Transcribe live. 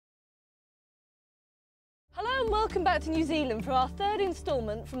Hello and welcome back to New Zealand for our third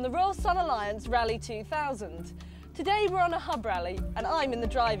instalment from the Royal Sun Alliance Rally 2000. Today we're on a hub rally and I'm in the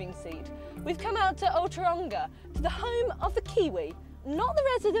driving seat. We've come out to Otorohanga, to the home of the Kiwi, not the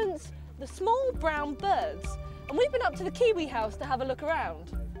residents, the small brown birds. And we've been up to the Kiwi House to have a look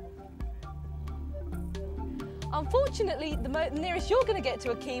around. Unfortunately, the nearest you're going to get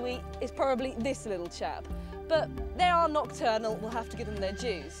to a Kiwi is probably this little chap. But they are nocturnal, we'll have to give them their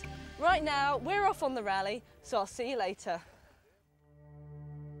dues. Right now, we're off on the rally, so I'll see you later.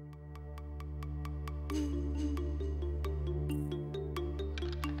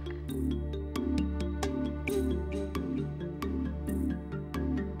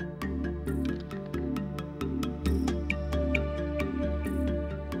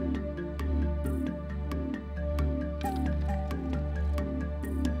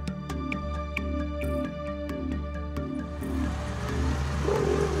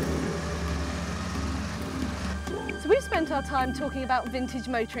 So we've spent our time talking about vintage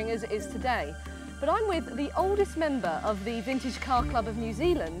motoring as it is today, but I'm with the oldest member of the Vintage Car Club of New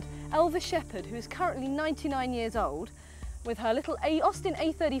Zealand, Elva Shepphard, who is currently 99 years old, with her little Austin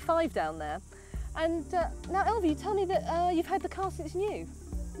A35 down there. And now Elva, you tell me that you've had the car since new.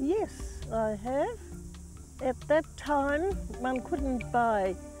 Yes, I have. At that time, one couldn't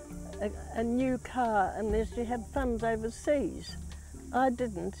buy a new car unless you had funds overseas. I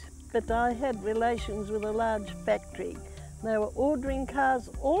didn't. But I had relations with a large factory. They were ordering cars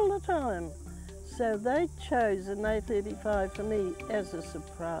all the time. So they chose an A35 for me as a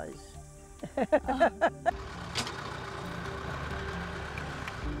surprise. Well,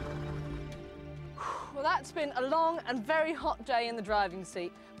 that's been a long and very hot day in the driving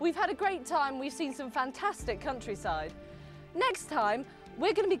seat. We've had a great time, we've seen some fantastic countryside. Next time,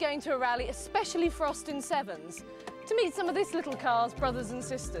 we're going to be going to a rally especially for Austin 7s, to meet some of this little car's brothers and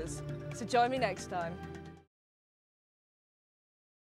sisters. So join me next time.